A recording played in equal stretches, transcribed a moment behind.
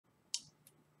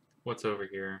What's over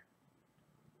here?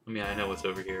 I mean, I know what's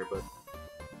over here, but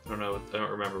I don't know. I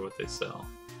don't remember what they sell.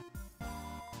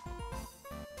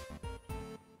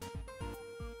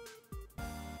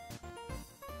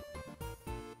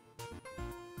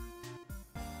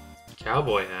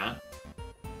 Cowboy hat.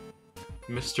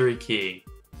 Mystery key.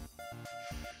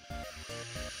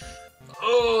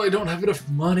 Oh, I don't have enough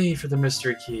money for the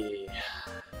mystery key.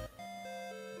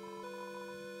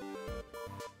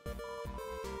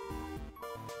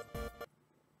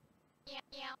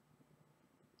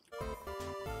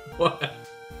 What?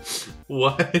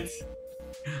 What?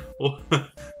 What?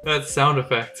 That sound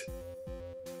effect.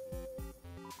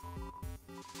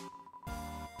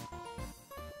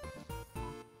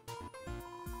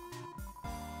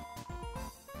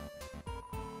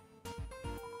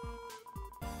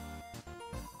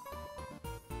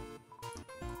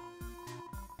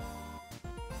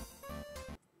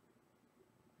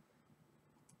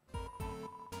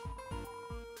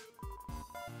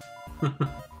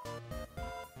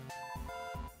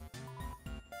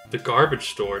 The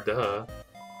garbage store, duh.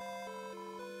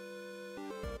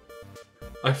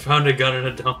 I found a gun in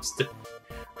a dumpster.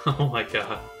 Oh my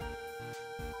god.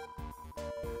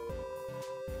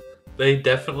 They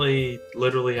definitely,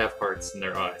 literally have hearts in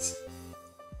their eyes.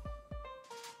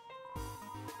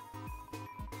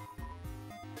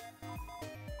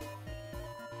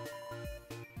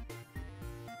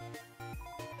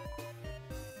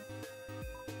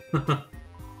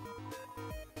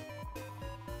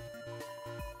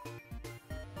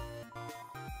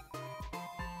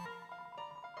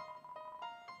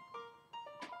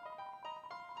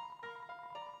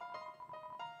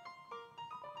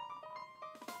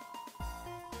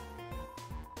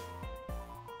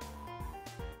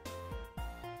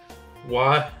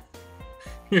 What?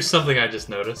 Here's something I just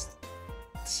noticed.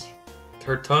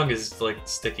 Her tongue is like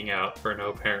sticking out for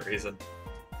no apparent reason.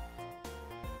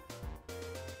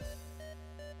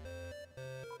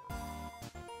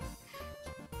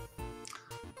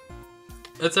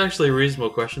 That's actually a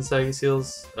reasonable question, Saggy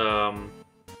Seals.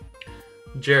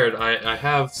 Jared, I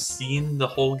have seen the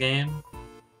whole game,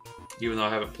 even though I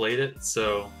haven't played it,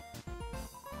 so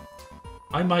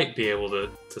I might be able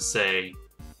to say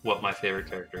what my favorite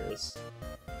character is.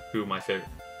 Who my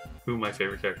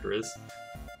favorite character is.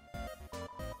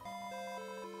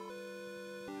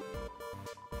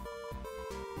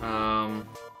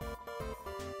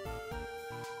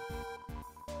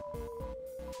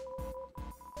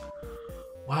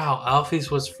 Wow, Alphys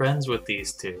was friends with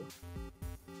these two.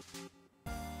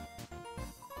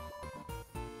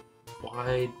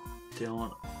 Why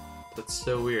don't... That's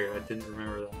so weird, I didn't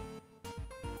remember that.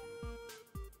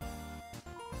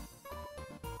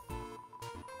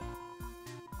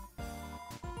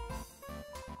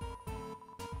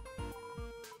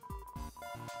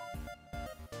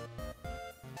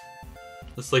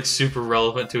 That's like super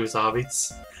relevant to his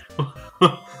hobbies.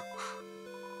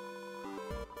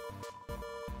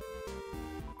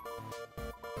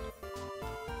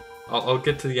 I'll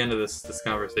get to the end of this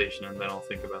conversation and then I'll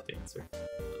think about the answer.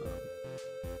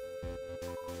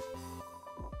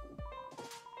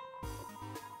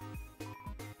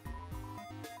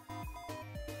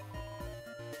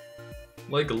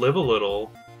 Like, live a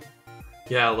little.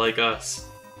 Yeah, like us.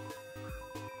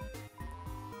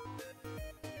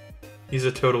 He's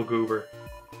a total goober.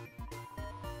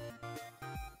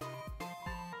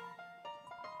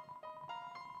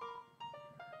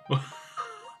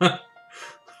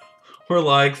 We're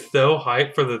like so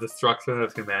hyped for the destruction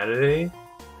of humanity.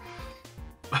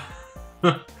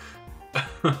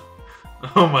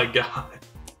 Oh my god.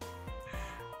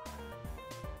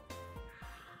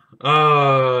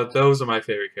 Those are my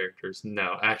favorite characters.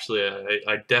 No, actually,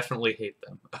 I definitely hate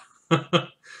them.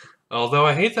 Although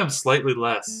I hate them slightly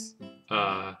less,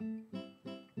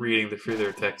 reading through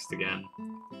their text again.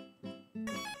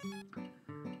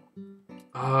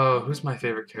 Oh, who's my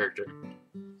favorite character?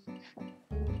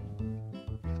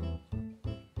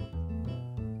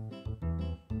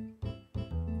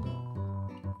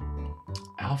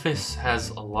 Alphys has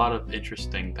a lot of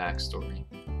interesting backstory.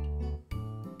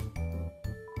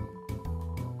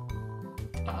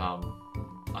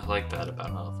 I like that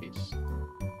about Alphys.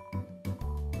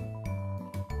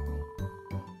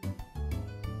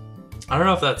 I don't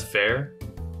know if that's fair,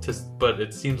 but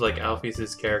it seems like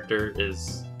Alphys' character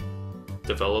is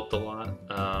developed a lot.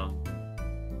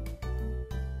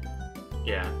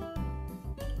 Yeah.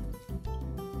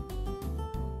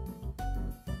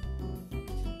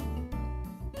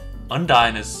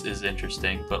 Undyne is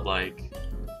interesting, but like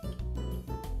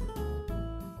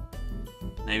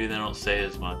maybe they don't say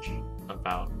as much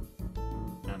about him.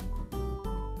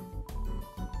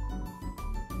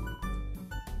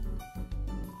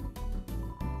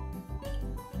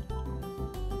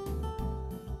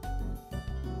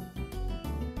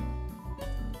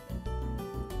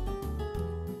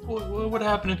 What would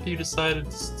happen if you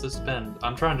decided to spend?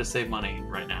 I'm trying to save money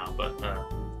right now, but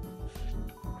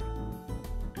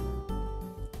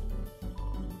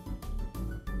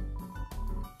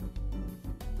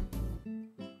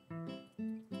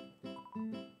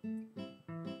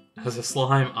as a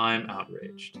slime, I'm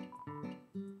outraged.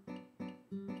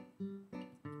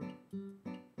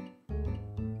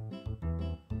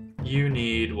 You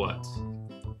need what?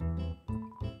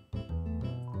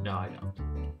 No, I don't.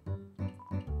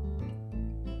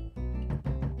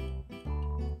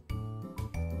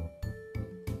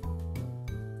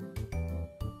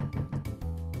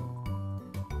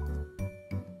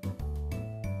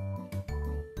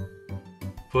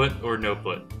 Put or no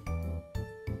put?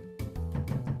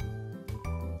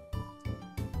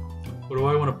 What do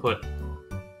I want to put?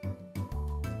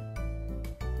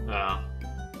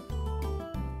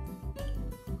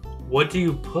 What do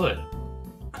you put?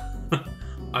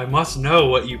 I must know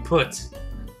what you put.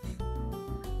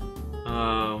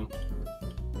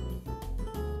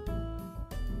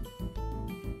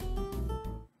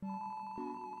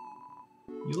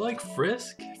 You like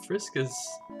Frisk? Frisk is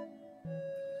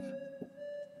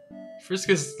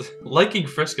liking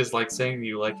Frisk is like saying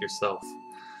you like yourself.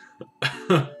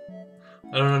 I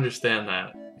don't understand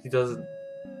that. He doesn't.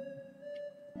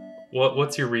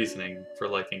 What's your reasoning for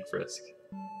liking Frisk?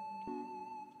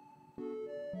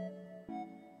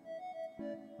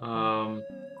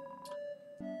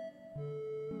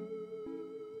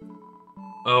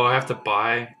 Oh, I have to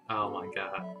buy? Oh my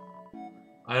god.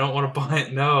 I don't want to buy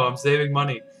it. No, I'm saving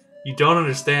money. You don't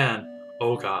understand.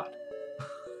 Oh god.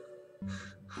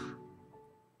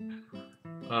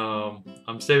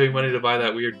 I'm saving money to buy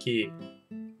that weird key.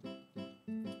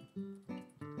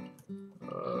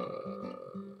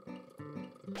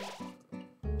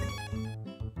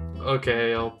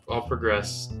 Okay, I'll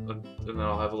progress, and then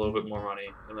I'll have a little bit more money,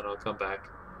 and then I'll come back.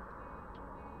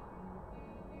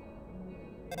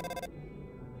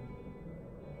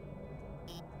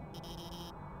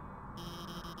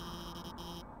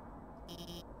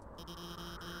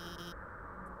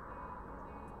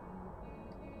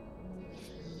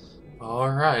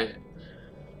 Alright.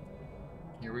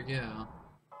 Here we go.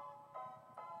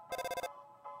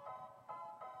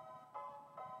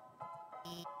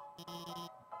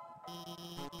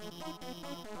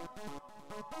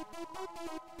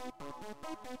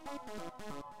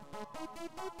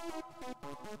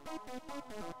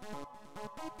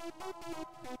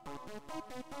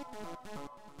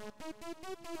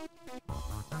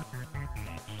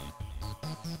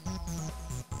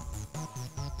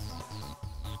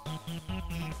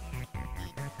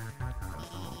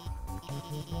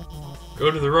 Go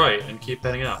to the right and keep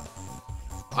heading up.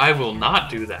 I will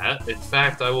not do that. In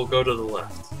fact, I will go to the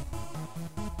left.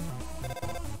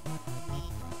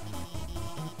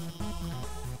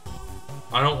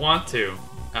 I don't want to,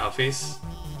 Alphys.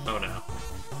 Oh no.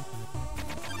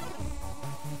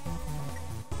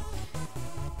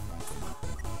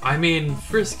 I mean,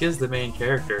 Frisk is the main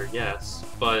character, yes,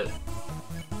 but...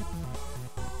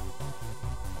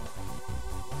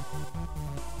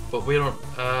 But we don't,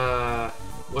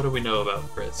 what do we know about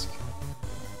Frisk?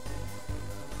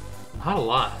 Not a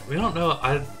lot. We don't know.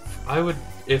 I would,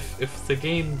 if the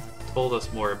game told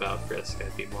us more about Frisk,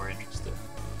 I'd be more interested.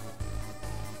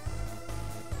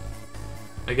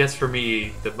 I guess for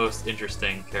me, the most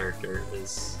interesting character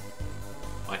is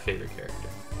my favorite character.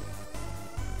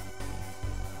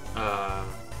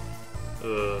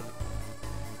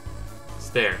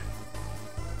 Stare.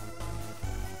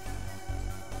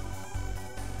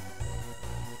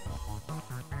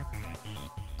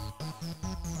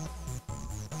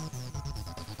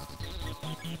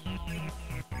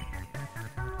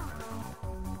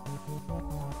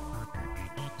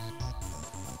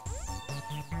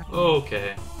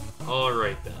 Okay.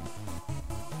 Alright then.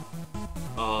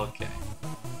 Okay.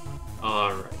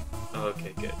 Alright.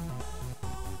 Okay, good.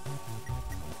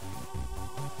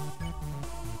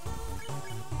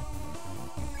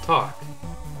 Talk.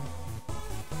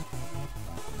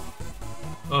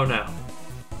 Oh no.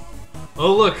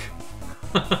 Oh look!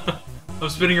 I'm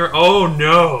spinning around. Oh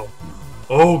no!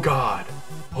 Oh god!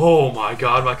 Oh my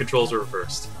god, my controls are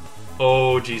reversed.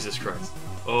 Oh Jesus Christ.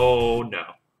 Oh no.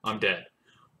 I'm dead.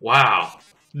 Wow.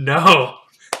 No!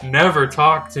 Never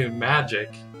talk to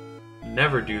magic.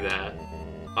 Never do that.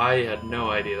 I had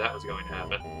no idea that was going to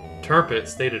happen. Turpit,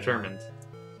 stay determined.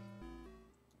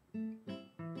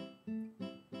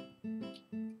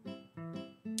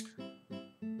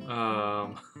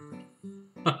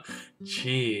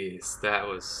 Jeez, that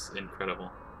was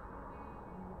incredible.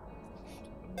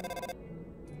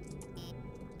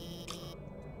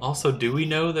 Also, do we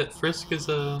know that Frisk is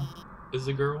a is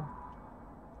a girl?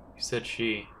 You said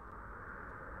she.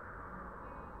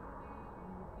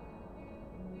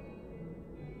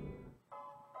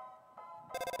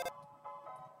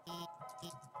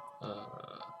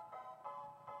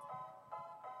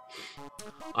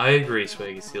 I agree,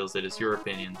 Swaggy Seals. It is your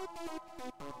opinion.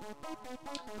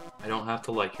 I don't have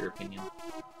to like your opinion.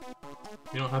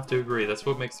 You don't have to agree. That's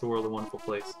what makes the world a wonderful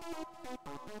place.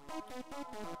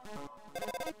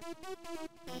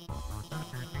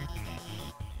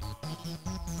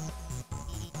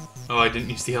 Oh, I didn't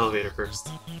use the elevator first.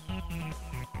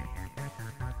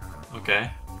 Okay.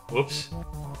 Whoops.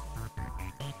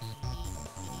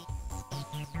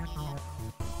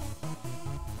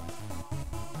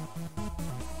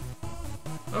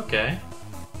 Okay.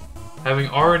 Having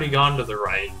already gone to the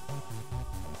right,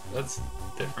 that's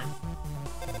different.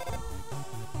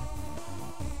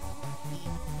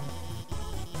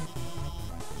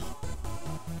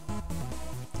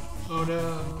 Oh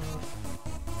no.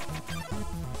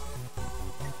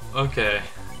 Okay.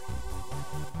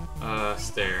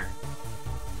 Stair.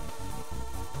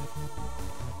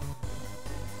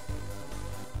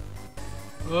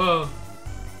 Oh.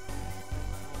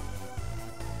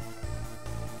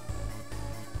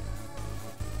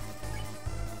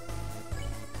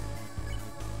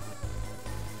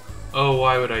 Oh,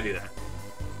 why would I do that?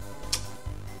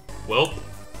 Welp.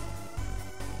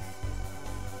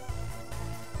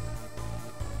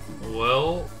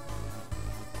 Well.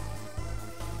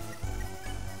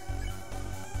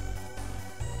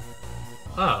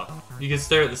 Oh, you can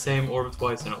stare at the same orb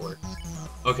twice and it works.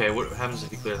 Okay, what happens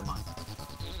if you clear the mine?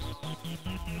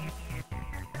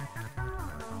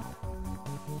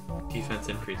 Defense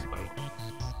increased by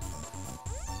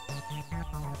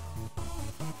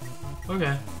 1.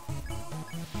 Okay.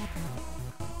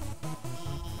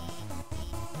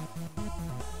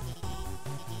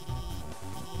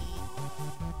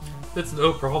 That's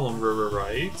no problem,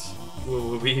 right?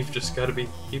 We've just got to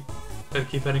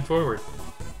keep heading forward.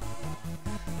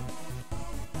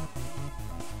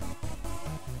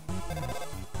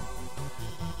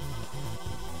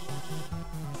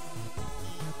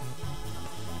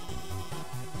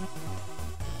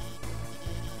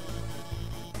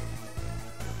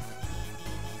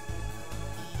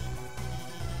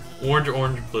 Orange,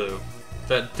 orange, blue.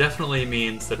 That definitely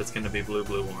means that it's going to be blue,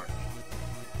 blue, orange.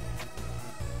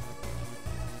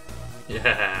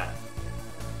 Yeah.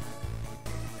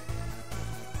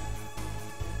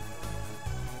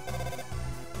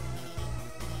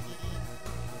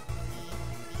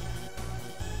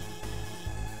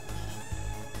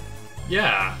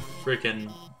 Yeah,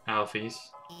 freaking Alfies.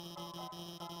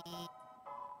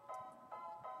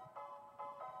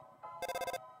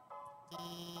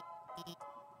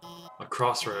 A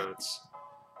crossroads.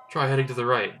 Try heading to the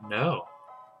right. No.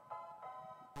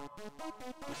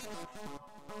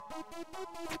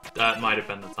 That might have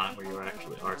been the time where you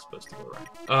actually are supposed to go right.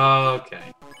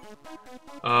 Okay.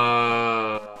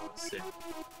 Let's see.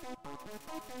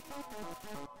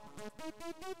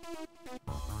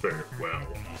 Farewell.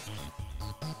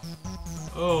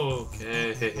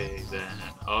 Okay, then.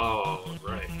 Oh,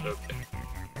 right, okay.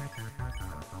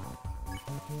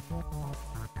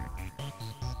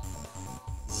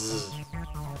 Zzz.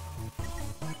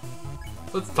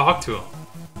 Let's talk to him.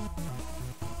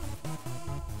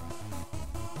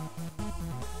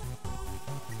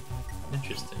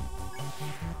 Interesting.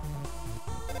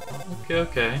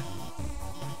 Okay.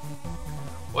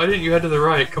 Why didn't you head to the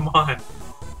right? Come on.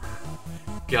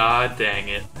 God dang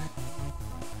it.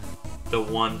 The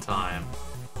one time.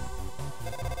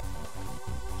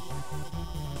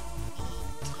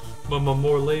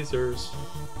 More lasers.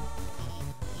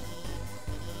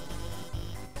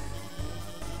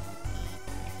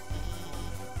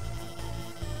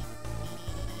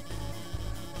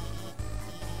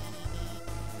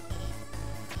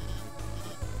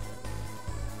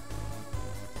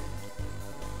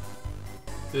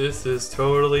 This is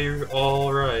totally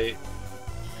alright.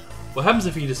 What happens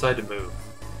if you decide to move?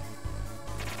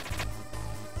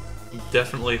 I'm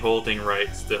definitely holding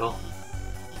right still.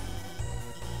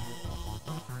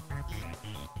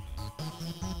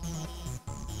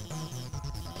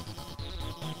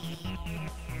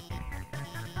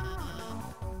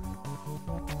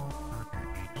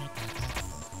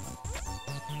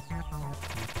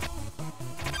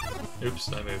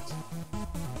 Oops, I moved.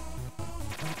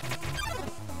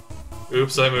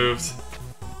 Oops, I moved.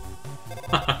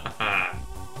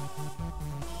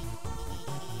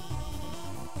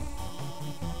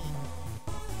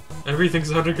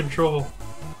 Everything's under control,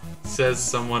 says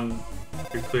someone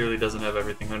who clearly doesn't have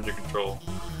everything under control.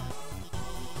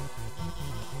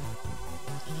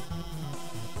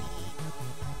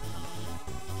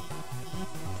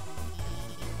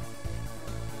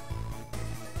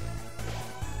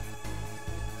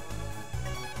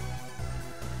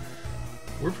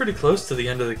 We're pretty close to the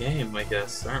end of the game, I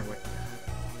guess, aren't we?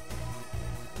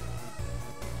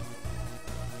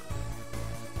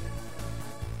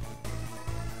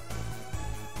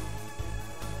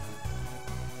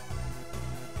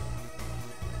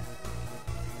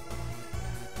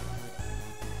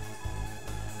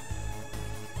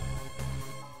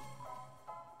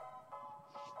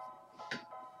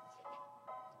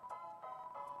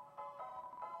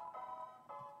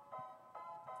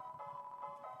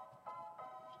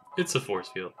 It's a force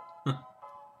field.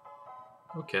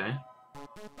 Okay.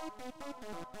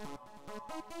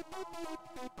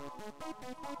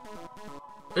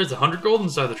 There's 100 gold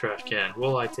inside the trash can.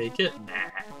 Will I take it?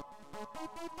 Nah.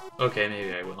 Okay,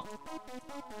 maybe I will.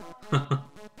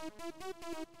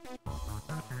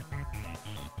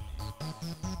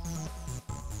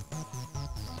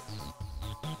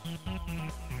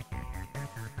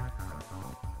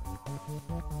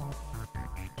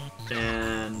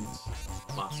 And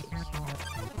monsters.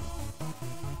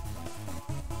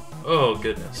 Oh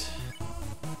goodness.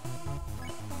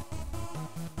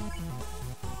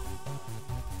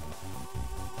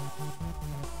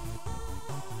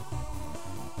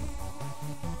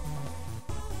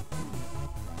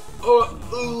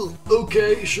 Oh,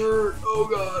 okay, sure. Oh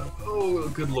god. Oh,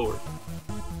 good lord.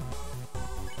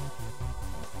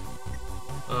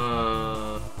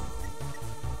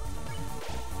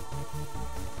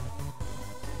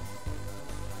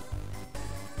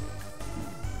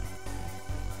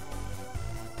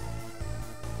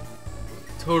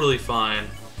 Totally fine.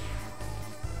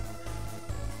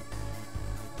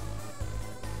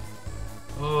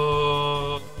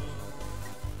 Oh.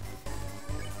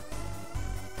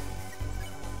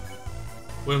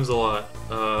 Whims a lot.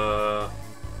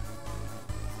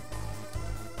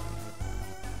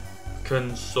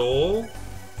 Console? I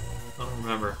don't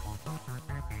remember.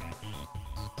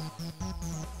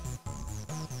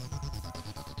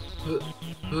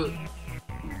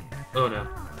 Oh no.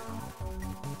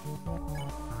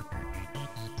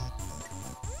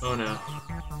 Oh no.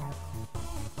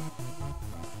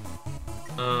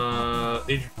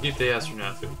 Eat the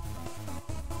astronaut food.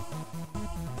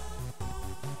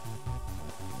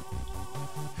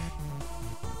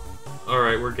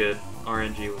 Alright, we're good.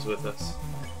 RNG was with us.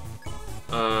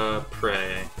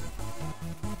 Pray.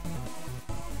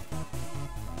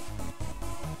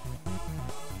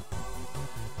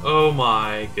 Oh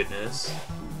my goodness.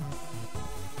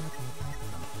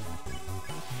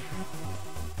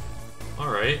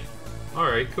 Alright.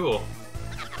 Alright, cool.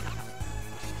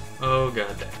 Oh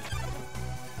god dang.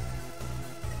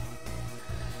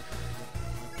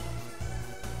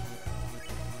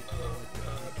 Oh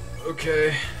god.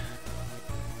 Okay.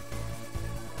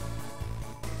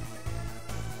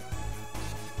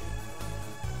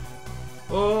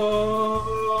 Oh.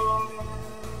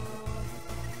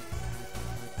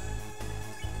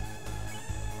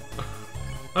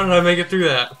 How did I make it through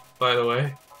that, by the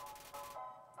way?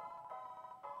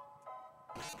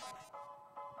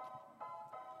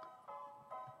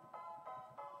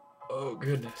 Oh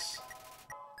goodness.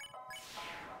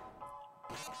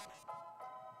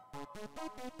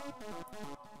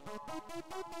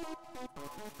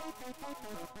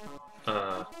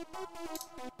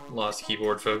 Lost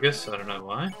keyboard focus, I don't know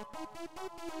why.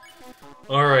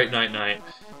 Alright, night-night.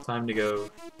 Time to go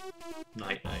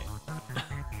night-night.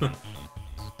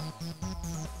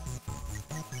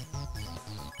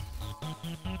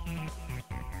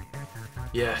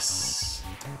 Yes.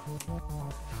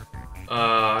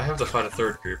 I have to fight a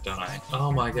third group, don't I?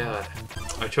 Oh my god.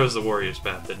 I chose the Warriors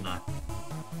path, didn't I?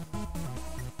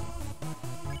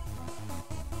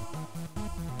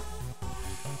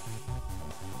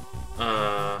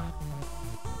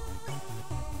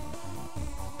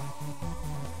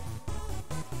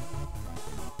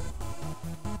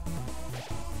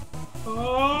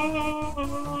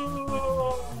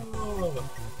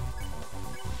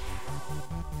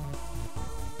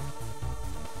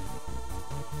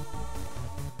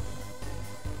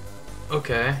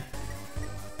 Okay.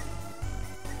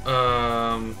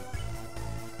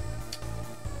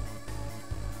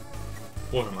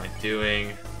 What am I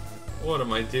doing? What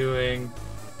am I doing?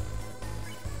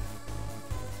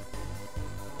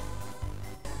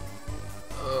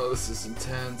 Oh, this is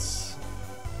intense.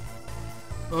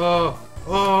 Oh,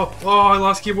 I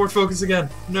lost keyboard focus again.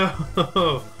 No.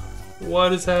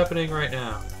 What is happening right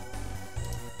now?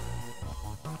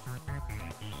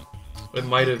 It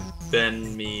might have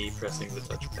been me pressing the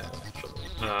touchpad, actually.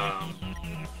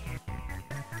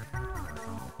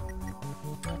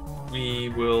 We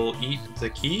will eat the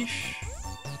quiche?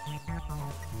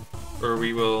 Or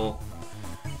we will...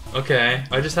 Okay,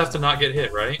 I just have to not get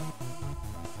hit, right?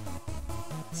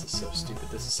 is so stupid.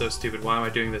 This is so stupid. Why am I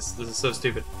doing this? This is so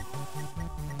stupid.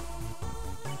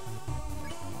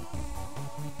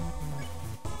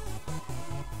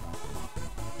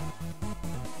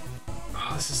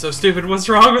 Oh, this is so stupid. What's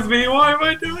wrong with me? Why am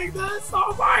I doing this?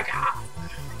 Oh my god!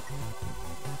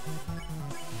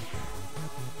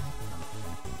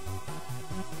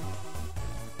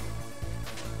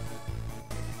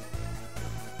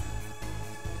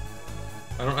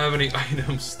 I don't have any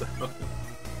items though.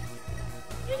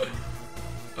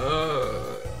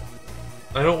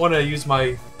 I don't want to use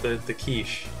the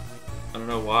quiche. I don't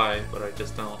know why, but I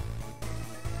just don't.